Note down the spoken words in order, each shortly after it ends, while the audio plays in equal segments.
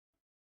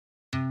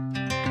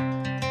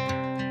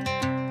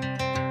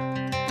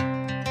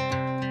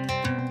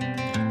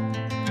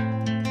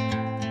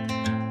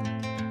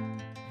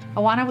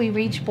Awana, we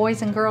reach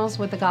boys and girls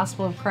with the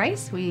gospel of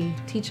Christ. We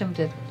teach them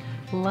to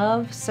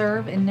love,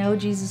 serve, and know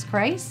Jesus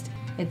Christ.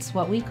 It's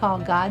what we call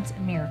God's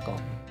miracle.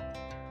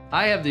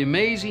 I have the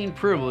amazing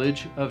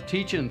privilege of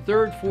teaching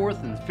 3rd,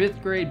 4th, and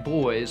 5th grade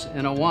boys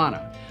in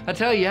Awana. I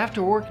tell you,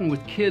 after working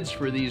with kids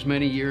for these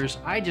many years,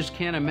 I just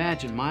can't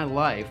imagine my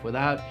life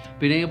without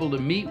being able to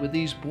meet with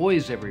these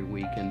boys every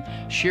week and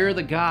share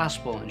the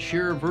gospel and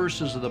share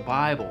verses of the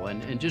Bible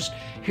and just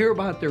hear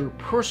about their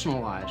personal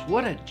lives.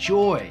 What a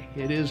joy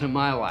it is in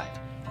my life.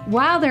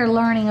 While they're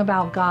learning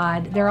about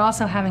God, they're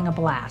also having a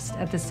blast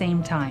at the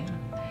same time.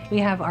 We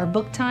have our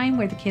book time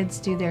where the kids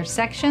do their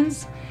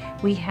sections.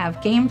 We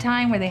have game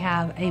time where they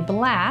have a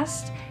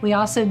blast. We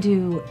also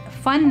do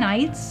fun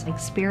nights, like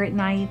spirit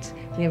night.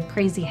 We have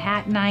crazy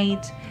hat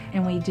night,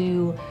 and we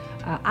do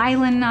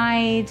island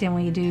night, and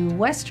we do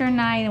western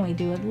night, and we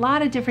do a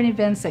lot of different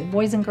events that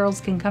boys and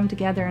girls can come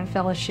together and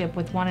fellowship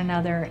with one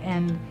another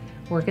and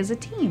work as a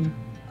team.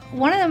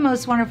 One of the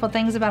most wonderful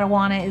things about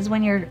Awana is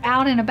when you're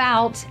out and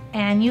about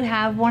and you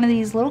have one of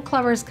these little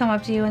clubbers come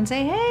up to you and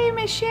say, "Hey,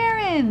 Miss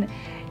Sharon,"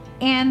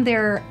 and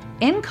they're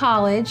in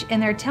college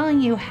and they're telling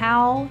you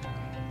how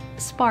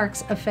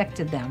Sparks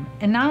affected them.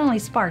 And not only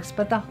Sparks,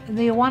 but the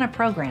Awana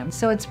program.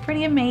 So it's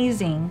pretty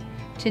amazing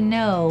to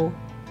know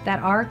that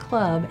our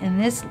club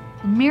and this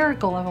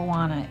miracle of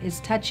Awana is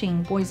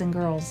touching boys and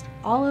girls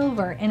all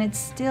over, and it's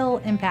still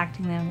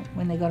impacting them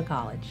when they go to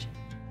college.